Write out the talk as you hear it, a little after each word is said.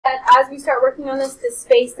as we start working on this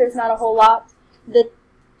space, there's not a whole lot. The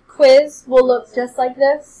quiz will look just like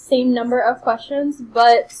this, same number of questions,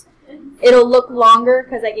 but it'll look longer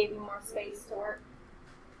because I gave you more space to work.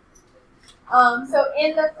 So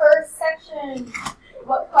in the first section,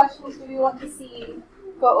 what questions do we want to see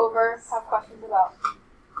go over, have questions about?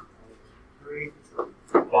 3,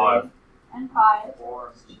 5. And 5.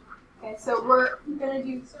 4. Okay, so we're going to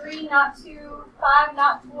do 3, not 2, 5,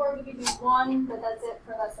 not 4. We can do 1, but that's it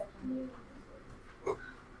for that section.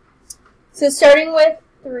 So starting with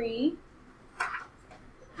 3.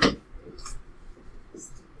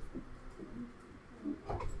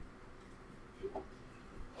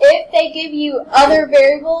 If they give you other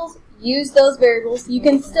variables, use those variables. You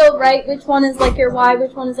can still write which one is like your y,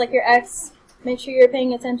 which one is like your x. Make sure you're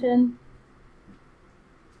paying attention.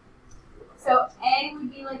 So A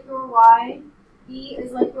would be like your y, B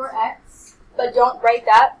is like your x, but don't write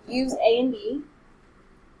that. Use A and B.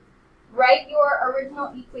 Write your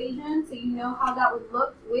original equation so you know how that would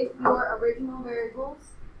look with your original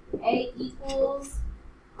variables. A equals,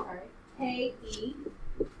 KE.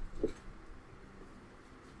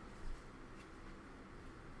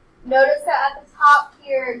 Notice that at the top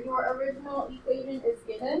here, your original equation is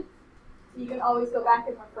given. So you can always go back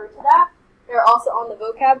and refer to that. They're also on the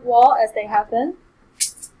vocab wall as they have been.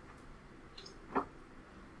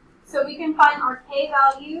 So we can find our K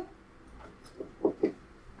value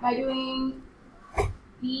by doing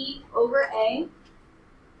B over A.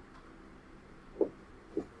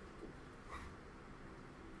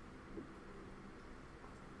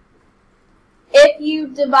 If you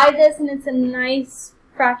divide this and it's a nice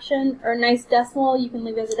fraction or nice decimal, you can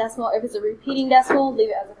leave it as a decimal. If it's a repeating decimal, leave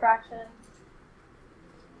it as a fraction.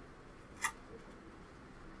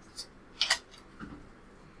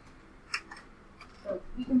 So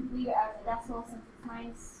you can leave it as a decimal since it's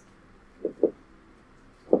nice.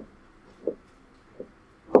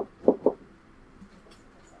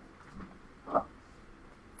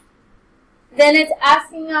 Then it's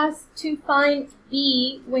asking us to find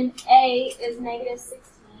B when A is negative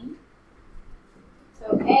 16.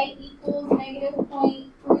 So A equals negative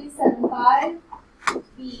 0.375.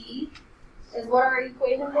 B is what our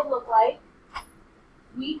equation would look like.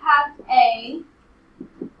 We have A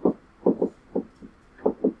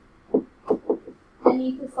and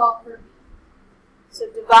need to solve for B. So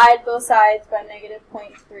divide both sides by negative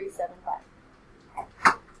 0.375.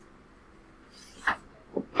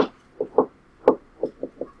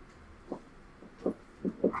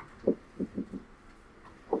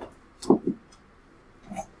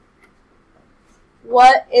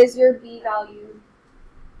 What is your B value?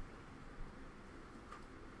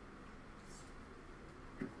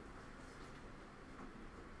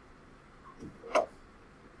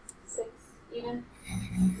 Six, even?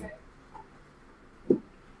 Okay.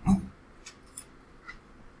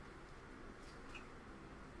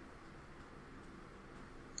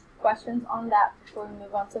 Questions on that before we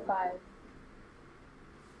move on to 5?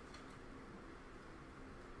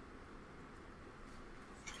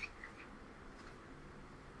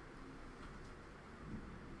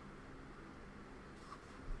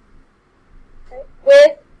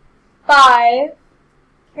 With 5,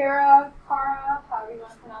 Kara, however you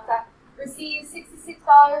want to pronounce that, receives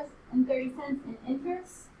 $66.30 in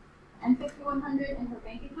interest and $5,100 in her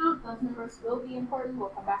bank account. Those numbers will be important. We'll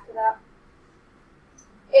come back to that.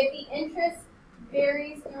 If the interest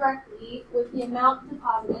varies directly with the amount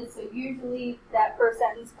deposited, so usually that first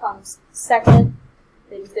sentence comes second,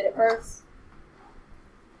 they just did it first.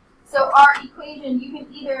 So our equation, you can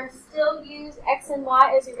either still use x and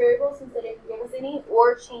y as your variables since they didn't give us any,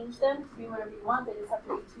 or change them to be whatever you want. They just have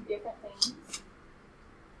to be two different things.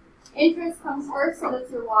 Interest comes first, so that's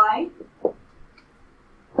your y.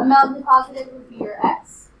 Amount deposited would be your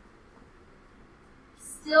x.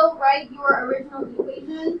 Still write your original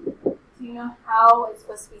equation so you know how it's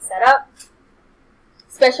supposed to be set up,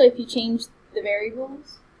 especially if you change the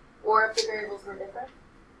variables or if the variables were different.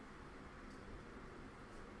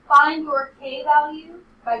 Find your K value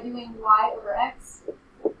by doing y over x.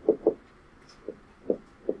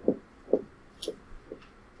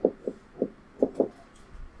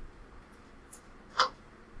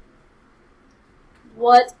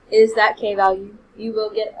 What is that K value? You will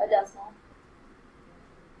get a decimal.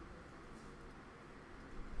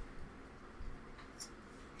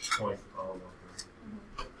 Point.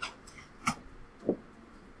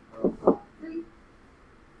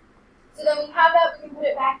 So then we have that, we can put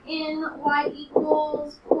it back in. Y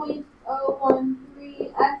equals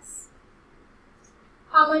 0.013x.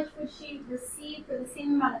 How much would she receive for the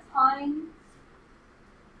same amount of time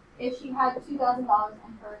if she had $2,000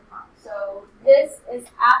 in her account? So this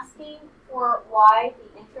is asking y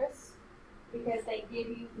the interest because they give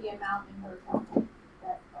you the amount in her account.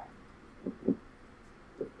 That's fine.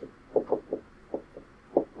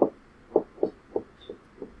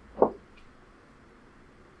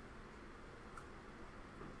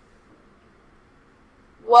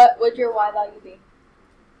 What would your y value be?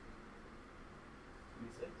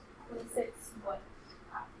 26 what?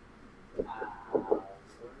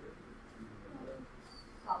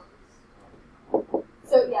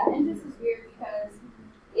 So yeah, interest is weird because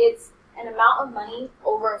it's an amount of money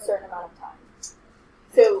over a certain amount of time.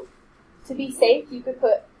 So to be safe, you could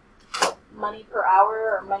put money per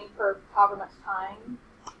hour or money per however much time.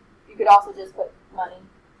 You could also just put money.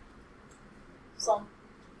 So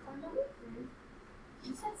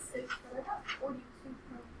You said 6, but I got 42.6.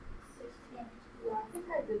 yeah, I think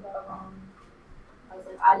I did that wrong. I was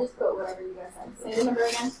like, I just put whatever you guys said. Say the number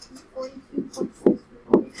again. 42.6.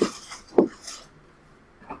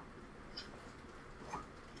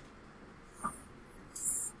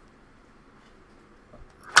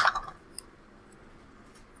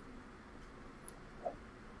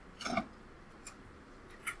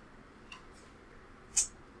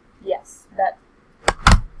 Yes, that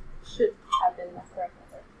should have been the correct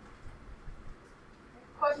answer.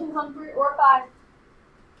 Questions on 3 or 5?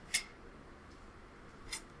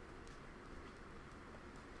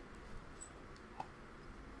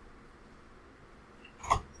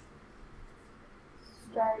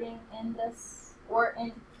 Starting in this, or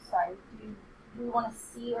in, sorry, do we want to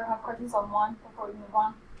see or have questions on 1 before we move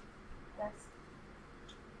on? Yes.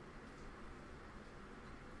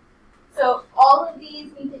 So all of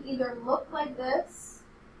these need to either look like this,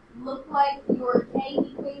 look like your K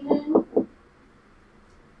equation,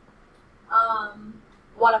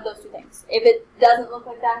 one of those two things. If it doesn't look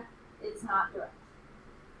like that, it's not direct.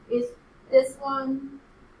 Is this one,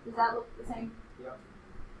 does that look the same?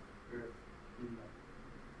 Yeah.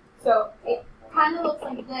 So it kind of looks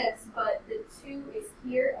like this, but the 2 is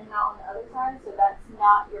here and not on the other side, so that's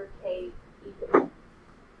not your K equation.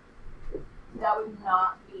 That would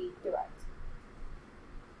not be direct.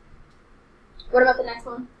 What about the next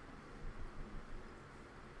one?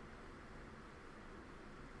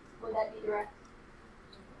 Would that be direct?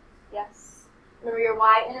 Yes. Remember, your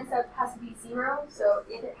y-intercept has to be 0, so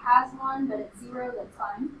if it has 1 but it's 0, that's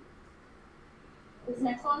fine. This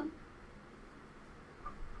next one?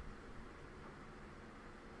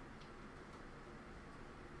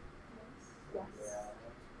 Yes.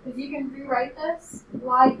 Because you can rewrite this,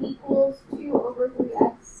 y equals 2 over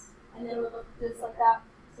 3x, and then it would look just like that.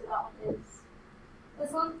 So that one is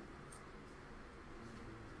this one?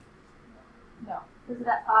 No. This is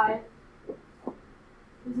at 5.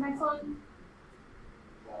 This next one?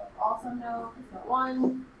 Also no. It's at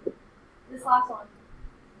 1. This last one?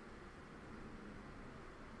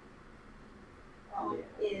 That one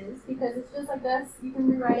is, because it's just like this. You can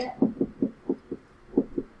rewrite it.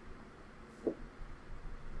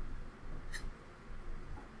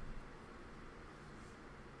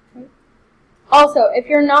 Also, if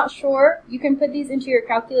you're not sure, you can put these into your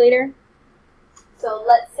calculator. So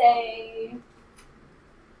let's say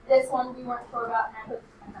this one we weren't sure about, and I put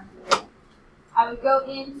my calculator. I would go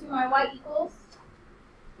into my y equals,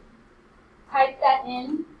 type that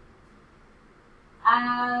in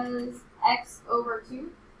as x over 2,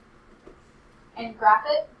 and graph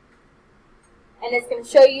it. And it's going to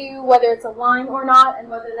show you whether it's a line or not, and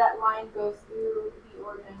whether that line goes through the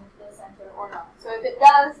origin, the center, or not. So if it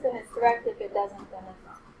does, then it's correct. If it doesn't, then it's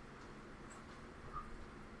not.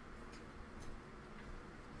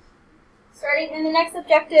 Starting in the next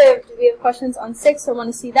objective, do we have questions on 6? I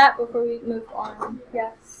want to see that before we move on.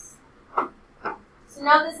 Yes. So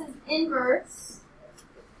now this is inverse.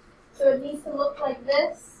 So it needs to look like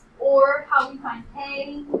this, or how we find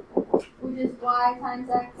k, which is y times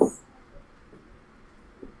x.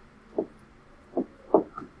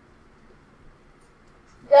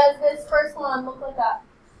 Does this first one look like that?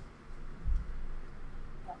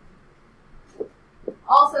 No.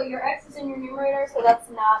 Also, your x is in your numerator, so that's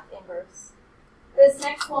not inverse. This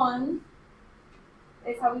next one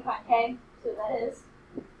is how we find k, so that is.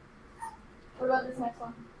 What about this next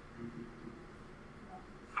one?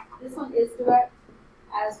 This one is direct,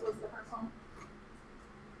 as was the first one.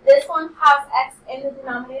 This one has x in the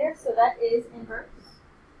denominator, so that is inverse.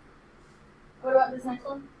 What about this next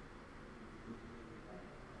one?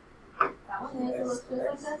 That one is, it looks just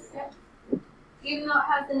like this, yep. Even though it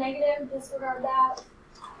has the negative, disregard that.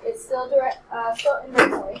 It's still direct, still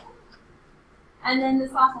inversely. And then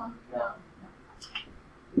this last one. Yeah.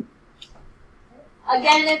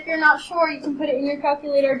 Again, if you're not sure, you can put it in your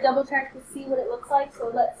calculator, double check to see what it looks like. So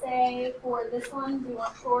let's say for this one, we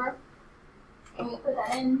want sure. When you put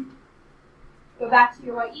that in, go back to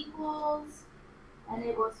your y equals, and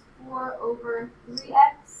it was 4 over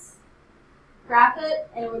 3x. Graph it,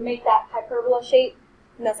 and it would make that hyperbola shape,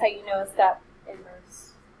 and that's how you know it's that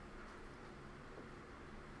inverse.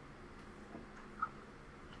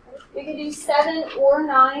 We could do 7 or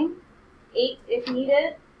 9, 8 if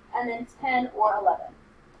needed, and then 10 or 11.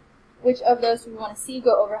 Which of those do we want to see?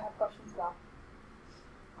 Go over, have questions about.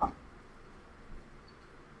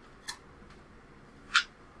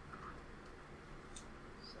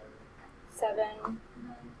 Seven.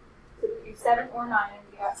 So we do 7 or 9, and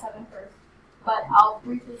we got 7 first. But I'll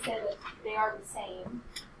briefly say that they are the same.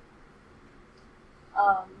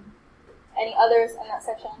 Any others in that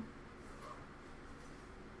section?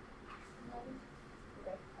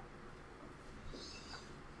 Okay.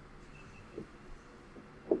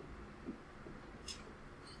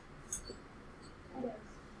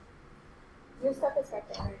 Your stuff is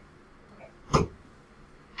right there. Okay.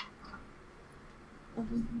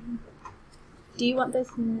 Do you want this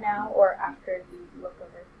now or after you look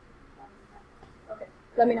over? Okay,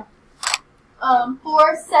 let me know.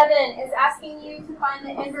 4-7 is asking you to find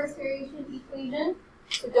the inverse variation equation.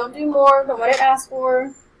 So don't do more than what it asks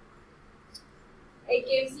for. It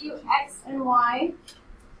gives you x and y.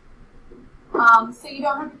 So you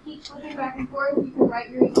don't have to keep flipping back and forth. You can write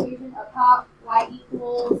your equation up top. Y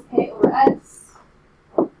equals k over x.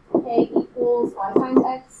 K equals y times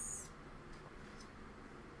x.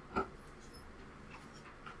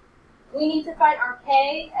 We need to find our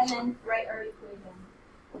k and then write our equation.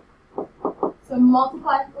 So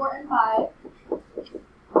multiply 4 and 5.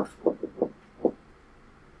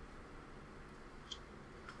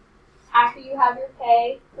 After you have your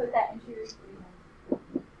k, put that into your equation.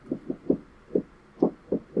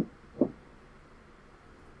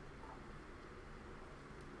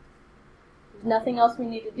 There's nothing else we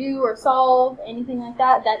need to do or solve, anything like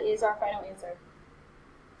that. That is our final answer.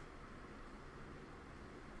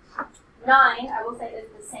 9, I will say,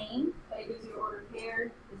 is the same, but it gives you an ordered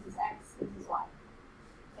pair. This is x, this is y.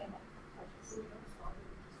 Same thing.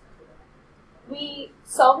 We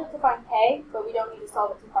solved it to find k, but we don't need to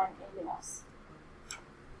solve it to find anything else.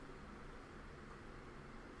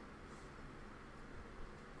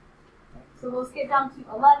 So we'll skip down to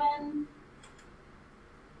 11.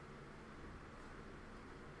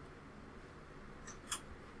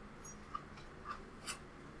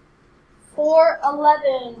 For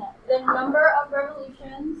 11, the number of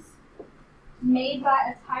revolutions made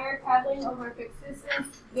by a tire traveling over a fixed distance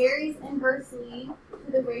varies inversely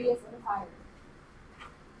to the radius of the tire.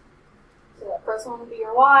 So the first one would be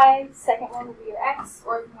your y, second one would be your x,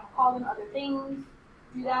 or if you want to call them other things,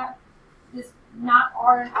 do that. Just not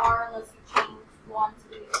r and r unless you change one to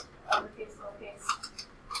be uppercase, lowercase.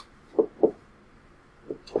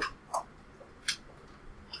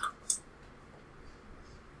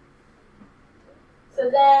 So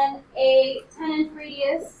then a 10-inch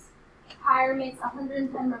radius tire makes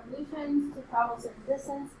 110 revolutions to travel a certain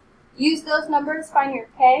distance. Use those numbers, find your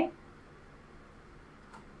k.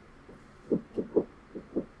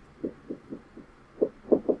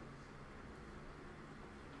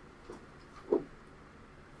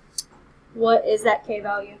 What is that k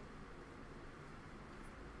value?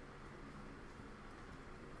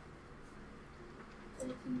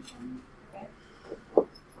 Okay.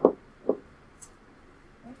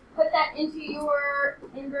 Put that into your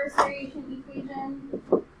inverse variation equation.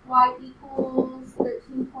 Y equals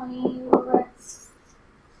 1320 over x.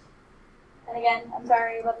 And again, I'm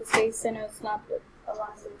sorry about the space. I know it's not a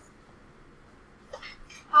lot of space.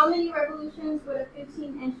 How many revolutions would a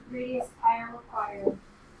 15-inch radius tire require?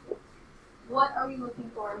 What are we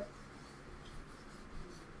looking for?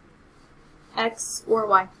 X or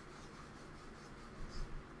Y? Are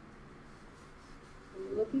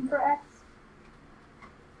we looking for X?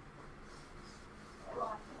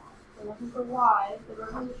 We're looking for Y. The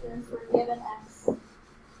revolutions were given X. So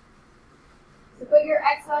put your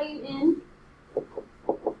X value in.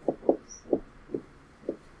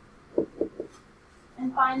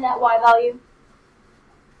 And find that Y value.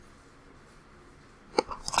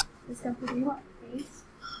 This company, you want these?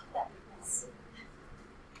 That makes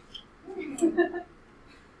sense.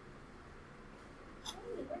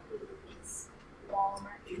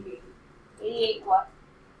 Walmart 88 what?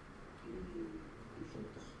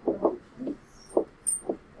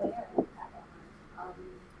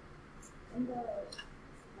 In the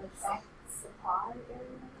like supply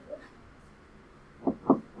area.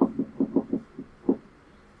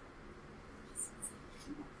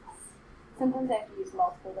 Sometimes I have to use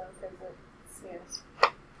multiple though because it smears.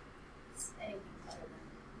 Anything better than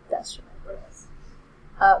that's true.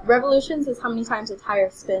 Revolutions is how many times a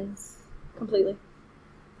tire spins completely.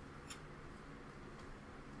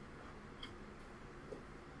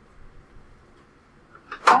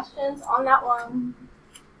 Questions on that one?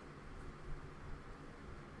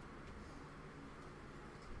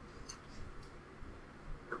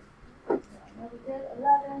 We did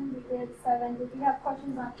 11, we did 7. Did you have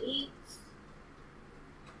questions on 8?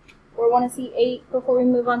 Or want to see 8 before we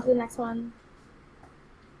move on to the next one?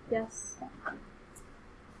 Yes.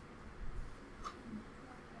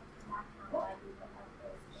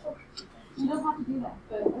 You don't have to do that,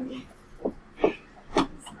 but okay.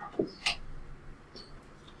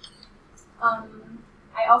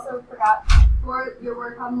 I also forgot, for your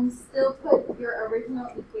word problems, still put your original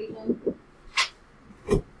equation.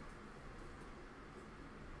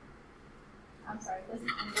 I'm sorry, this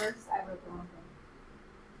is inverse. I wrote the wrong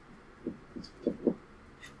thing.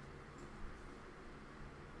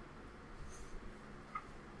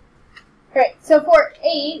 Alright, so for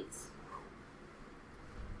 8,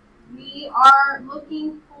 we are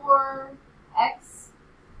looking for x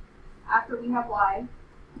after we have y.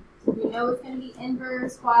 So we know it's going to be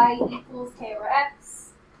inverse y equals k over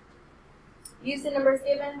x. Use the numbers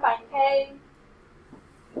given, find k.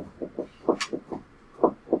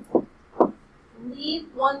 Leave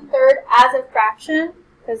 1/3 as a fraction,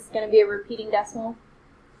 because it's going to be a repeating decimal.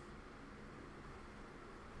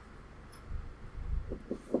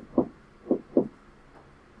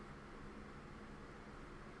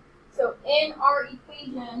 So in our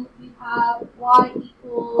equation, we have y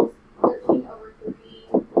equals 13 over 3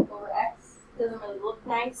 over x. Doesn't really look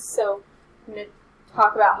nice, so I'm going to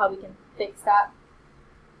talk about how we can fix that.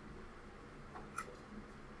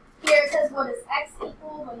 Here it says what is x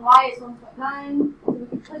equal when y is 1.9. So we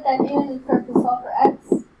can put that in and start to solve for x.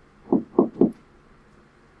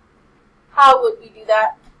 How would we do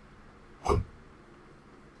that?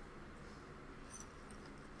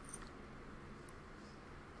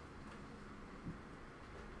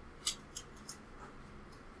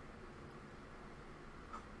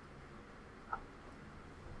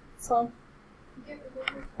 So,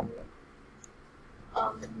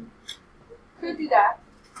 could do that.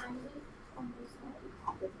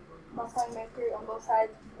 Multiplying by 3 on both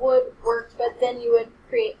sides would work, but then you would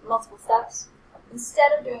create multiple steps.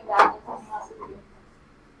 Instead of doing that, there's something else we could do.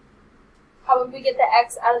 How would we get the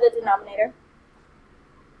x out of the denominator?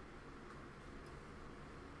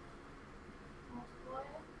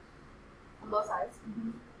 On both sides.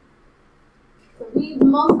 So we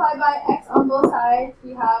multiply by x on both sides.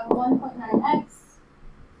 We have 1.9x.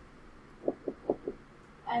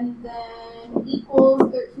 And then equals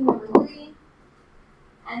 13 over 3.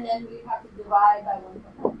 And then we have to divide by 1.9.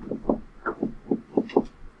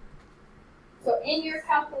 So in your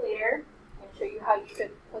calculator, I'm going to show you how you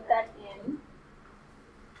should put that in.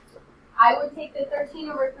 I would take the 13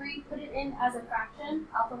 over 3, put it in as a fraction.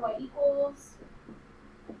 Alpha y equals.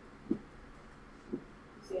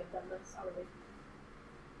 See, I've done this already.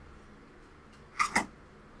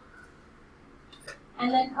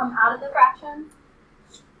 And then come out of the fraction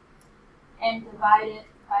and divide it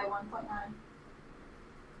by 1.9.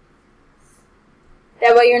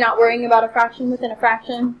 That way you're not worrying about a fraction within a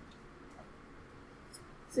fraction.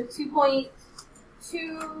 So 2.2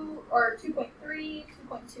 or 2.3,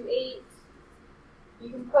 2.28. You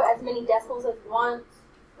can put as many decimals as you want.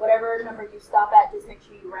 Whatever number you stop at, just make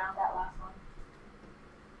sure you round that last one.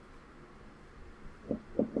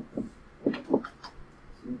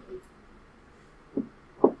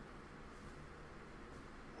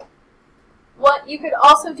 What you could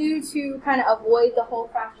also do to kind of avoid the whole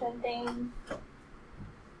fraction thing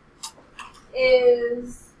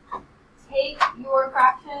is take your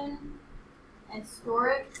fraction and store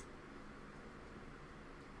it.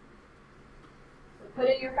 So put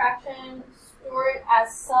in your fraction, store it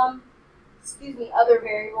as some, other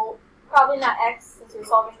variable. Probably not x, since you're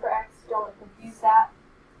solving for x. Don't want to confuse that.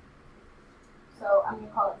 So I'm going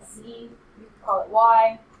to call it z. You can call it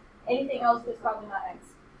y. Anything else is probably not x.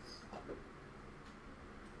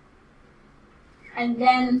 And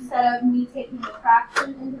then instead of me taking the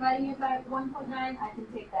fraction and dividing it by 1.9, I can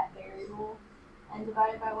take that variable and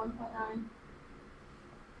divide it by 1.9.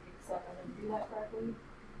 Except I didn't do that correctly.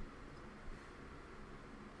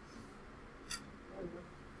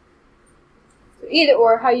 So either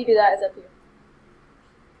or, how you do that is up to you.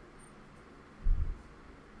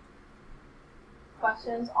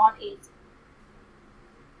 Questions on 8?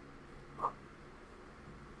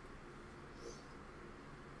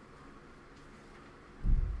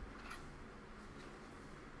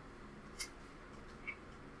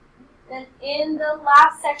 Then in the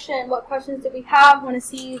last section, what questions did we have? Want to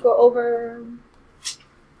see you go over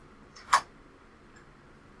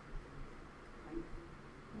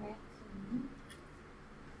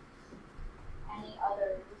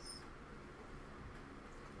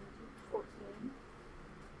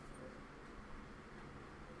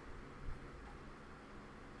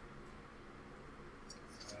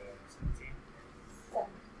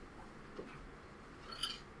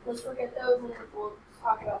let's look at those and then we'll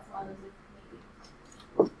talk about some others if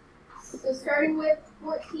maybe. So starting with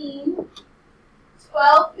 14,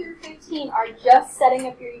 12 through 15 are just setting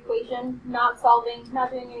up your equation, not solving,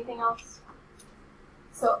 not doing anything else.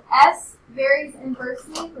 So S varies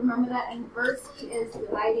inversely. Remember that inversely is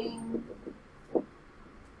dividing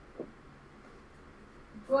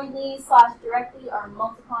jointly / directly or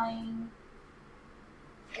multiplying,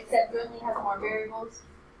 except jointly has more variables.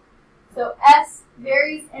 So S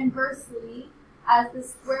varies inversely. As the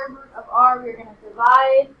square root of R, we're going to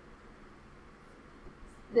divide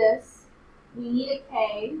this. We need a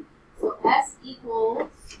K. So S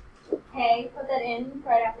equals K. Put that in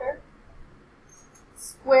right after.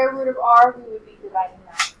 Square root of R, we would be dividing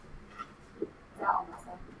that. That almost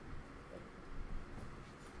done.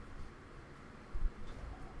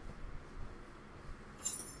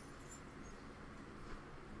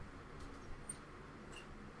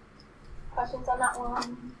 Questions on that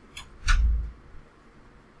one?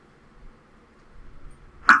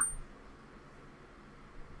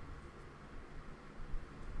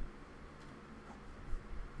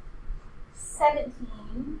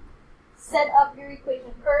 Set up your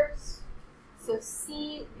equation first. So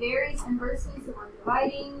C varies inversely, so we're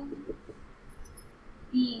dividing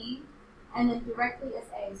B, and then directly as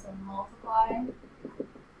A, so multiply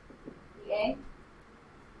the A.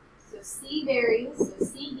 So C varies, so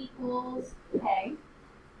C equals K.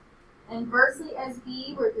 Inversely as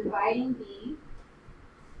B, we're dividing B,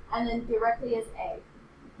 and then directly as A.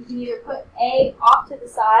 You can either put A off to the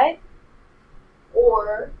side,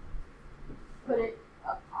 or put it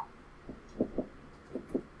up top.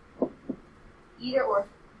 Either or.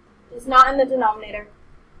 It's not in the denominator.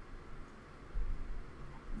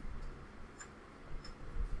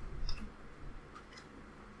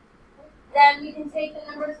 Then we can take the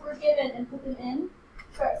numbers we're given and put them in.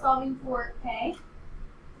 Start solving for K.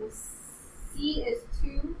 So C is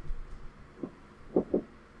 2.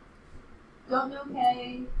 Don't know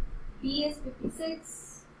K. B is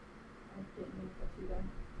 56. I didn't mean to put 2 there.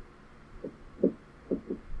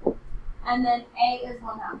 And then A is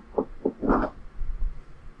 1/2.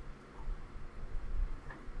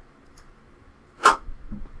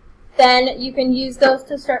 Then you can use those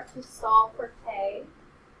to start to solve for K.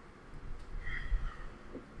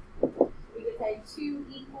 We could say 2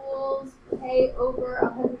 equals K over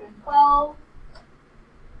 112.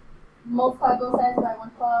 Multiply both sides by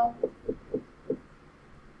 112.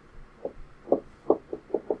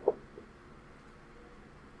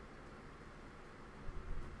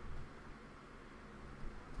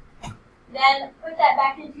 Then put that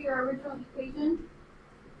back into your original equation.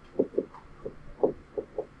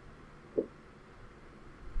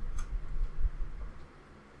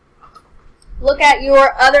 Look at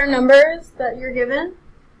your other numbers that you're given.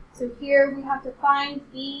 So here we have to find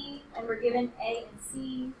B, and we're given A and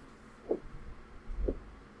C.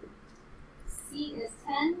 C is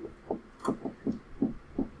 10,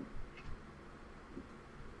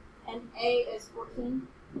 and A is 14.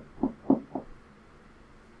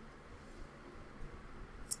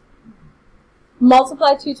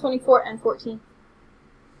 Multiply 224 and 14.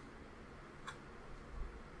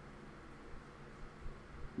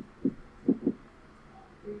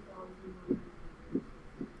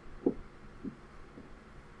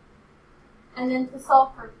 And then to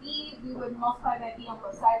solve for B, we would multiply by B on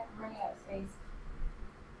both sides, running out of space.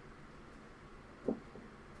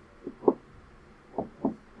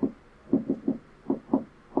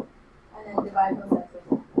 And then divide both sides by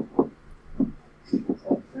 2. So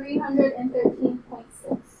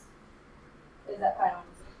 313.6 is that final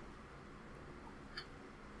answer.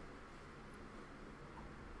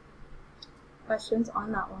 Questions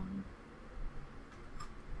on that one?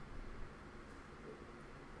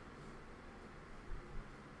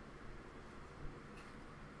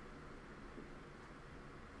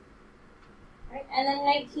 Right, and then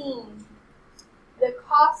 19. The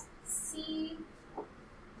cost C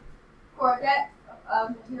for a deck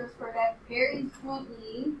of materials for a deck varies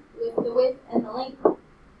jointly with the width and the length.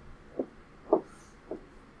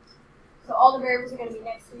 So all the variables are going to be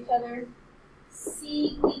next to each other.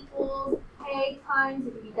 C equals K times,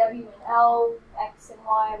 it could be W and L, X and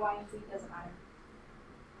Y, Y and Z, doesn't matter.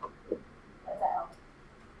 That's that L.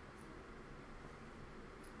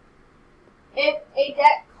 If a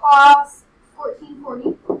deck costs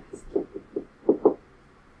 $14.40,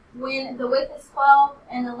 when the width is 12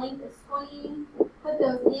 and the length is 20, put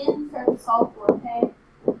those in, start to solve for K.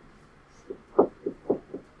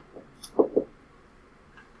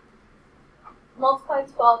 Multiply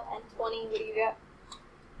 12 and 20, what do you get?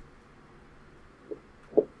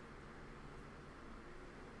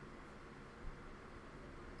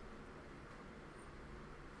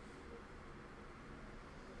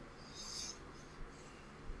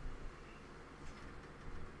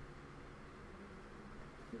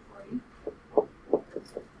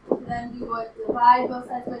 then we would divide both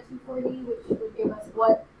sides by 240, which would give us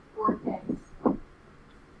what? 4K.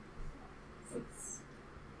 6.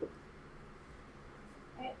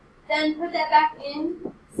 Okay. Then put that back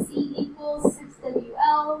in. C equals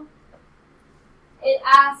 6WL. It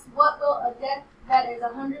asks what will a deck that is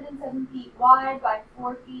 107 feet wide by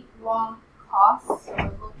 4 feet long cost. So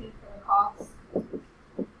we're looking for the cost.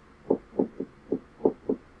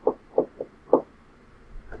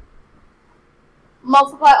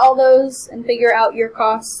 Multiply all those and figure out your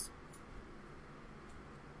cost.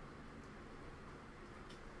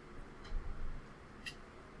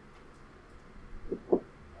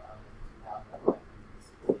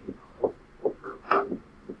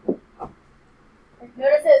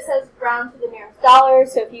 Notice that it says round to the nearest dollar,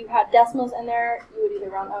 so if you had decimals in there, you would either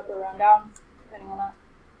round up or round down, depending on that.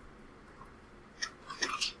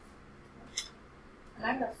 And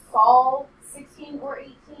I'm going to solve 16 or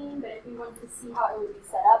 18, but if you wanted to see how it would be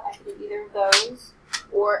set up, I could do either of those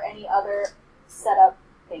or any other setup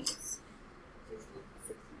things.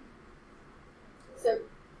 So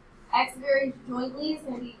x varies jointly is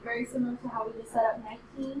going to be very similar to how we just set up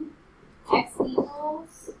 19. X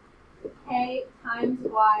equals k times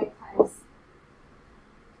y times,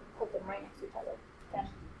 put them right next to each other, 10.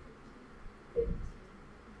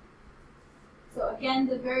 So again,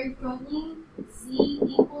 the varies jointly, z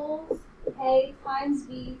equals k times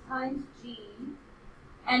v times g,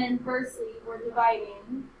 and inversely, we're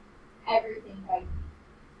dividing everything by v.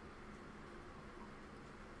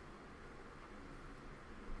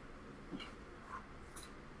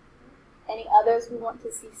 Any others we want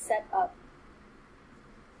to see set up?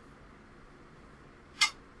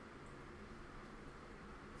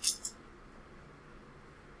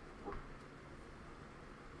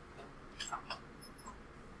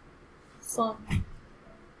 So,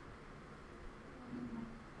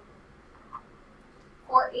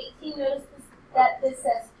 for 18, notice that this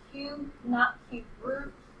says cube, not cube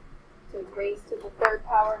root. So raised to the third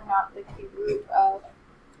power, not the cube root of.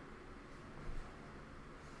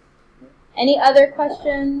 Any other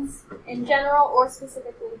questions in general or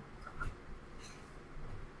specifically?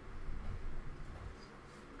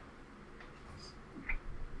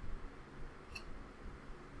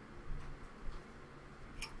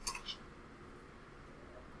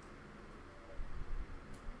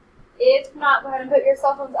 If not, go ahead and put your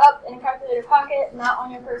cell phones up in a calculator pocket, not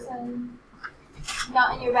on your person,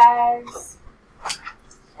 not in your bags,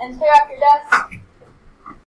 and clear off your desk.